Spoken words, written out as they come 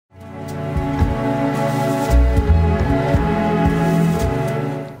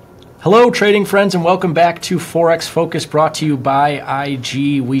Hello, trading friends, and welcome back to Forex Focus, brought to you by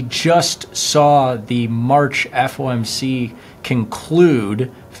IG. We just saw the March FOMC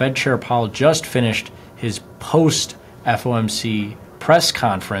conclude. Fed Chair Powell just finished his post-FOMC press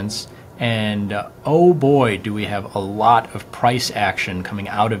conference, and oh boy, do we have a lot of price action coming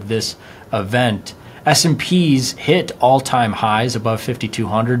out of this event. S&Ps hit all-time highs above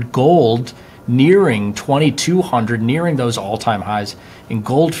 5,200. Gold nearing 2,200, nearing those all-time highs in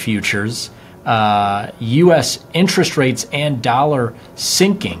gold futures. U.S. interest rates and dollar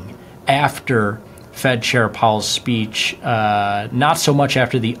sinking after Fed Chair Powell's speech. Not so much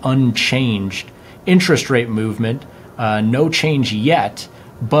after the unchanged interest rate movement. No change yet,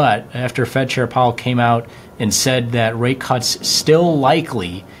 but after Fed Chair Powell came out and said that rate cuts still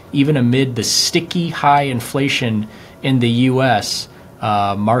likely, even amid the sticky high inflation in the U.S.,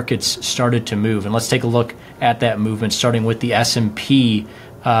 markets started to move. And let's take a look at that movement, starting with the S&P.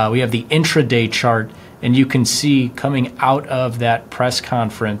 We have the intraday chart, and you can see coming out of that press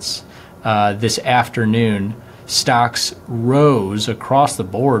conference this afternoon, stocks rose across the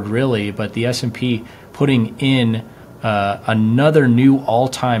board, really, but the S&P putting in another new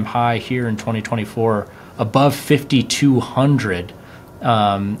all-time high here in 2024, above 5,200,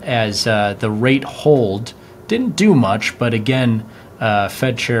 as the rate hold didn't do much, but again,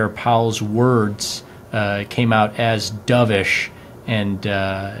 Fed Chair Powell's words came out as dovish, and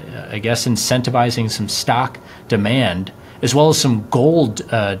I guess incentivizing some stock demand, as well as some gold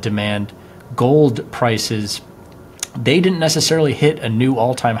demand. Gold prices, they didn't necessarily hit a new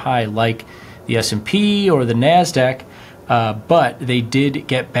all-time high like the S&P or the NASDAQ, but they did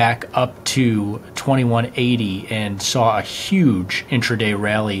get back up to 2180 and saw a huge intraday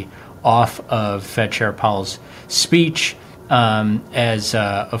rally off of Fed Chair Powell's speech.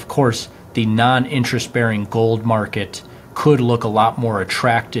 Of course, the non-interest-bearing gold market could look a lot more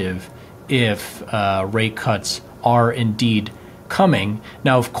attractive if rate cuts are indeed coming.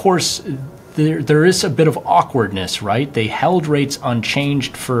 Now, of course, there is a bit of awkwardness, right? They held rates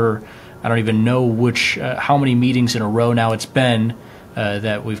unchanged for, I don't even know how many meetings in a row now it's been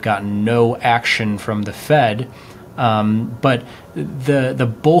that we've gotten no action from the Fed. But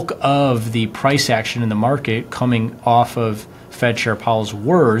the bulk of the price action in the market coming off of Fed Chair Powell's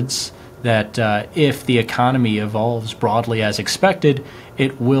words that if the economy evolves broadly as expected,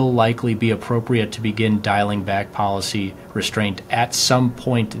 it will likely be appropriate to begin dialing back policy restraint at some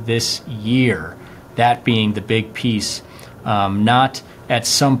point this year. That being the big piece, not at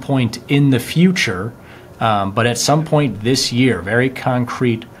some point in the future, but at some point this year. Very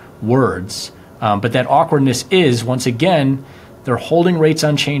concrete words. But that awkwardness is, once again, they're holding rates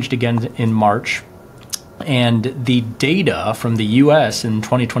unchanged again in March. And the data from the U.S. in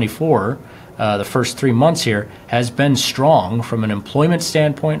 2024, the first 3 months here, has been strong from an employment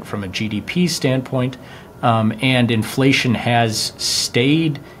standpoint, from a GDP standpoint, and inflation has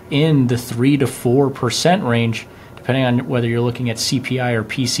stayed in the 3 to 4% range, depending on whether you're looking at CPI or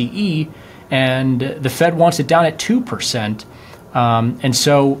PCE. And the Fed wants it down at 2%. And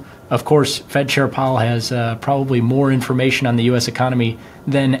so, of course, Fed Chair Powell has probably more information on the U.S. economy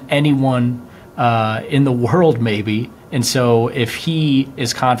than anyone in the world, maybe. And so if he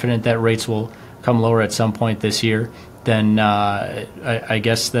is confident that rates will come lower at some point this year, then I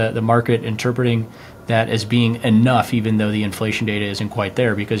guess the market interpreting that as being enough, even though the inflation data isn't quite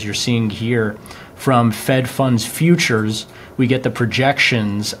there, because you're seeing here from Fed funds futures, we get the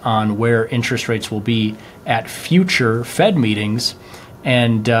projections on where interest rates will be at future Fed meetings.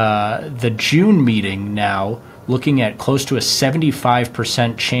 And the June meeting now looking at close to a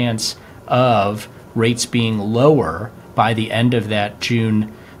 75% chance of rates being lower by the end of that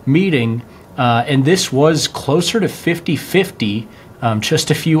June meeting. And this was closer to 50-50 just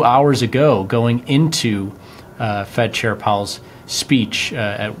a few hours ago going into Fed Chair Powell's speech,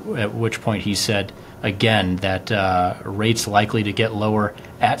 at which point he said again that rates likely to get lower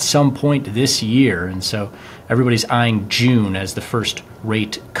at some point this year. And so everybody's eyeing June as the first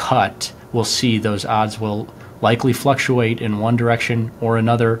rate cut. We'll see. Those odds will likely fluctuate in one direction or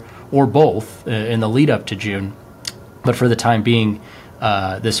another, or both, in the lead up to June. But for the time being,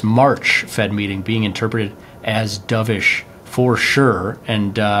 this March Fed meeting being interpreted as dovish for sure.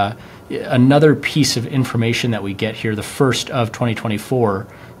 And another piece of information that we get here, the first of 2024,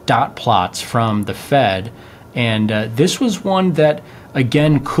 dot plots from the Fed. And this was one that,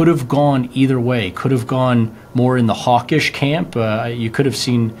 again, could have gone either way, could have gone more in the hawkish camp. You could have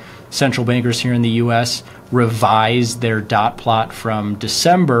seen central bankers here in the U.S. revise their dot plot from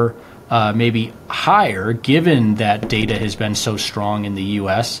December, maybe higher, given that data has been so strong in the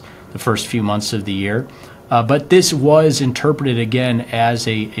U.S. the first few months of the year. But this was interpreted again as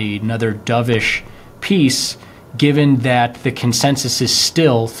another dovish piece, given that the consensus is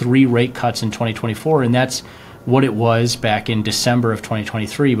still 3 rate cuts in 2024, and that's what it was back in December of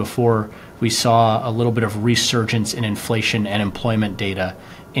 2023 before we saw a little bit of resurgence in inflation and employment data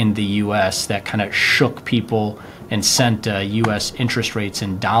in the U.S. that kind of shook people and sent U.S. interest rates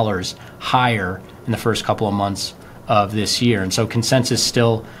in dollars higher in the first couple of months of this year. And so consensus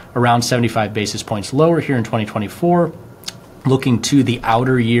still around 75 basis points lower here in 2024. Looking to the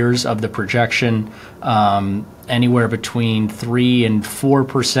outer years of the projection, anywhere between 3 and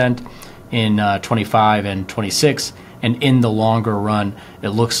 4% in 25 and 26. And in the longer run, it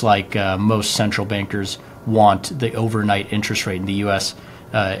looks like most central bankers want the overnight interest rate in the U.S.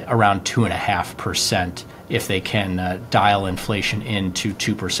 Around 2.5% if they can dial inflation into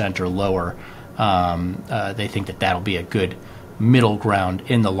 2% or lower. They think that that'll be a good middle ground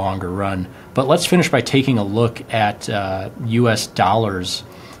in the longer run. But let's finish by taking a look at U.S. dollars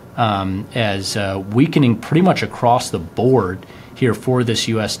as weakening pretty much across the board here for this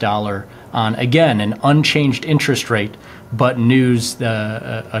U.S. dollar on, again, an unchanged interest rate, but news,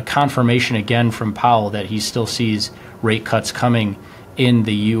 a confirmation again from Powell that he still sees rate cuts coming in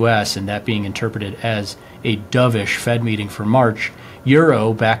the U.S., and that being interpreted as a dovish Fed meeting for March.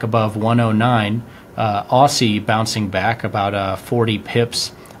 Euro back above 109. Aussie bouncing back about 40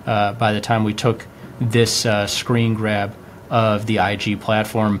 pips by the time we took this screen grab of the IG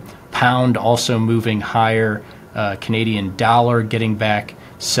platform. Pound also moving higher. Canadian dollar getting back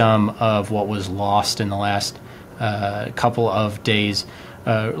some of what was lost in the last couple of days.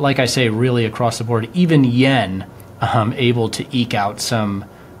 Like I say, really across the board, even yen able to eke out some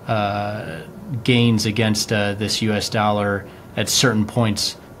gains against this U.S. dollar at certain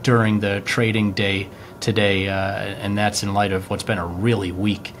points during the trading day today, and that's in light of what's been a really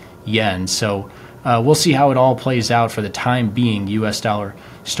weak yen. So we'll see how it all plays out. For the time being, U.S. dollar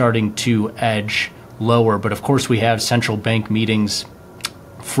starting to edge lower, but of course we have central bank meetings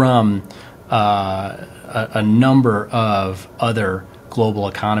from a number of other global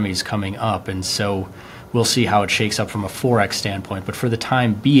economies coming up, and so we'll see how it shakes up from a forex standpoint. But for the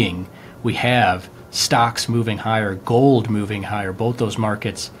time being, we have stocks moving higher, gold moving higher, both those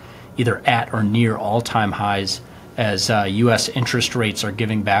markets either at or near all-time highs as U.S. interest rates are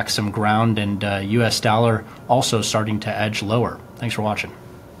giving back some ground, and U.S. dollar also starting to edge lower. Thanks for watching.